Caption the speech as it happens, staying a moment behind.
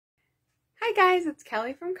Hi guys, it's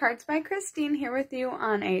Kelly from Cards by Christine here with you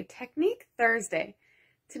on a Technique Thursday.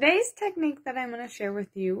 Today's technique that I'm going to share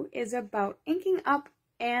with you is about inking up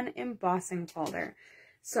an embossing folder.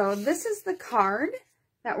 So this is the card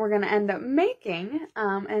that we're going to end up making,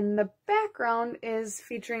 and the background is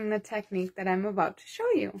featuring the technique that I'm about to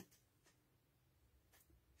show you.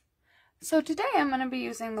 So today I'm going to be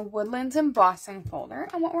using the Woodlands embossing folder,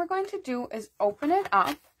 and what we're going to do is open it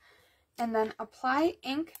up and then apply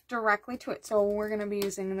ink directly to it. So we're going to be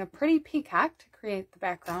using the Pretty Peacock to create the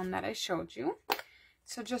background that I showed you.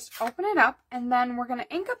 So just open it up, and then we're going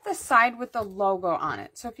to ink up the side with the logo on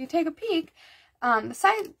it. So if you take a peek, the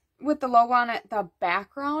side with the logo on it, the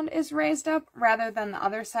background is raised up, rather than the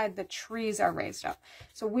other side, the trees are raised up.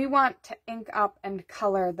 So we want to ink up and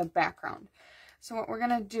color the background. So what we're going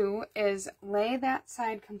to do is lay that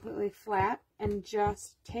side completely flat and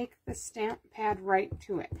just take the stamp pad right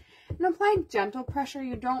to it. And apply gentle pressure.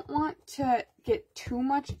 You don't want to get too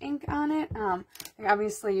much ink on it.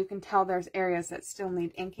 Obviously you can tell there's areas that still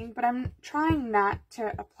need inking, but I'm trying not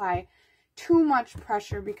to apply too much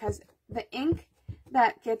pressure because the ink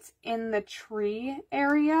that gets in the tree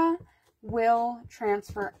area will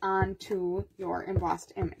transfer onto your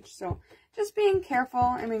embossed image. So just being careful.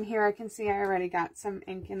 I mean, here I can see I already got some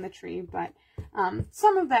ink in the tree, but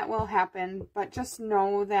some of that will happen, but just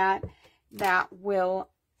know that that will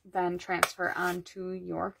then transfer onto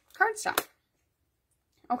your cardstock.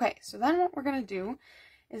 Okay, so then what we're going to do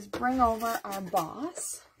is bring over our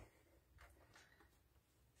boss,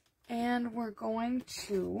 and we're going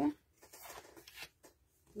to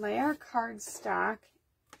lay our cardstock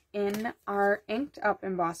in our inked up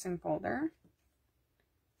embossing folder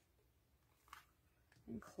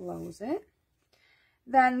and close it.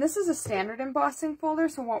 Then this is a standard embossing folder,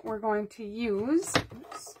 so what we're going to use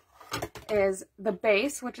is the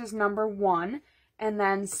base, which is number 1, and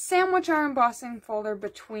then sandwich our embossing folder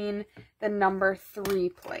between the number 3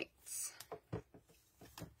 plates.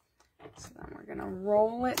 So then we're going to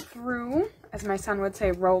roll it through, as my son would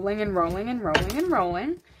say, rolling and rolling and rolling and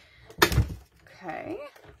rolling. Okay.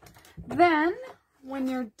 Then, when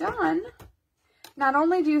you're done, not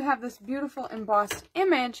only do you have this beautiful embossed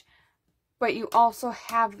image, but you also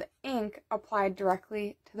have the ink applied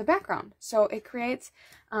directly to the background. So it creates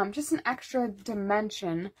just an extra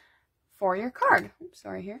dimension for your card. Oops,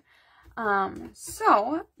 sorry here.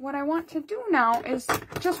 So what I want to do now is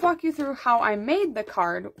just walk you through how I made the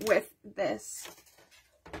card with this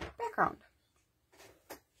background.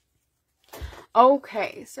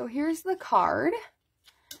 Okay, so here's the card.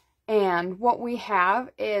 And what we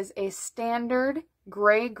have is a standard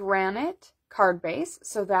gray granite card base.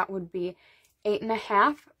 So that would be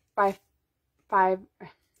 8.5 by 5,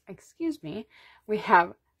 excuse me. We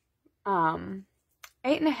have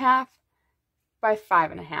 8.5 by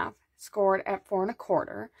 5.5, scored at 4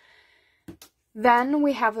 1/4. Then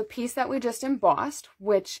we have the piece that we just embossed,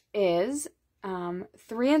 which is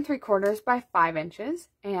 3 3/4 by 5 inches.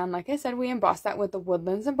 And like I said, we embossed that with the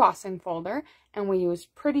Woodlands embossing folder, and we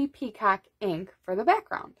used Pretty Peacock ink for the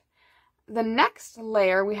background. The next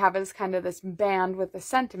layer we have is kind of this band with the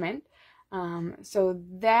sentiment. So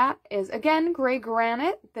that is, again, gray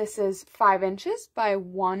granite. This is 5 inches by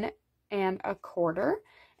 1 1/4.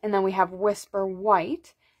 And then we have Whisper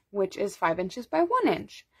White, which is 5 inches by 1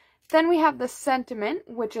 inch. Then we have the sentiment,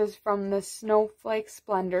 which is from the Snowflake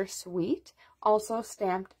Splendor Suite, also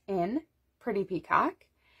stamped in Pretty Peacock.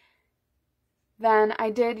 Then I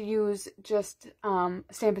did use just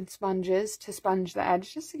Stampin' Sponges to sponge the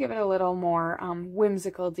edge, just to give it a little more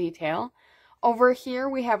whimsical detail. Over here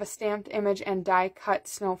we have a stamped image and die-cut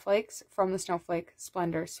snowflakes from the Snowflake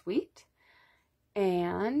Splendor Suite,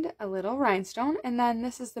 and a little rhinestone, and then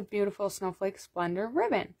this is the beautiful Snowflake Splendor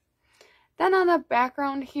ribbon. Then on the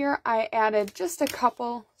background here, I added just a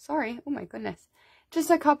couple, just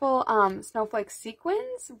a couple snowflake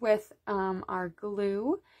sequins with our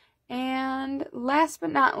glue. And last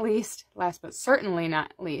but certainly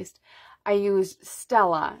not least, I used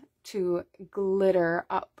Stella to glitter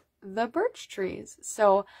up the birch trees.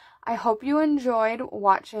 So I hope you enjoyed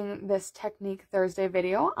watching this Technique Thursday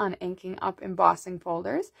video on inking up embossing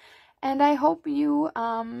folders. And I hope you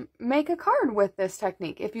make a card with this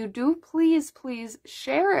technique. If you do, please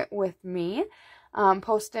share it with me.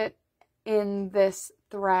 Post it in this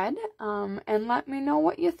thread and let me know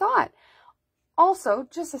what you thought. Also,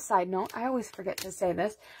 just a side note, I always forget to say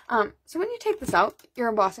this. So when you take this out, your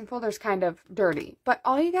embossing folder is kind of dirty. But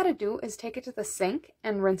all you got to do is take it to the sink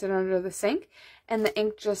and rinse it under the sink. And the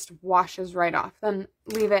ink just washes right off. Then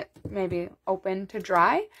leave it maybe open to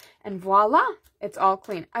dry. And voila, it's all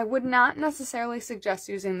clean. I would not necessarily suggest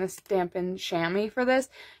using this dampened chamois for this.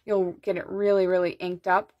 You'll get it really, really inked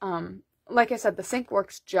up. Like I said, the sink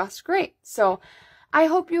works just great. So I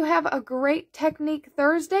hope you have a great Technique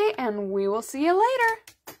Thursday, and we will see you later.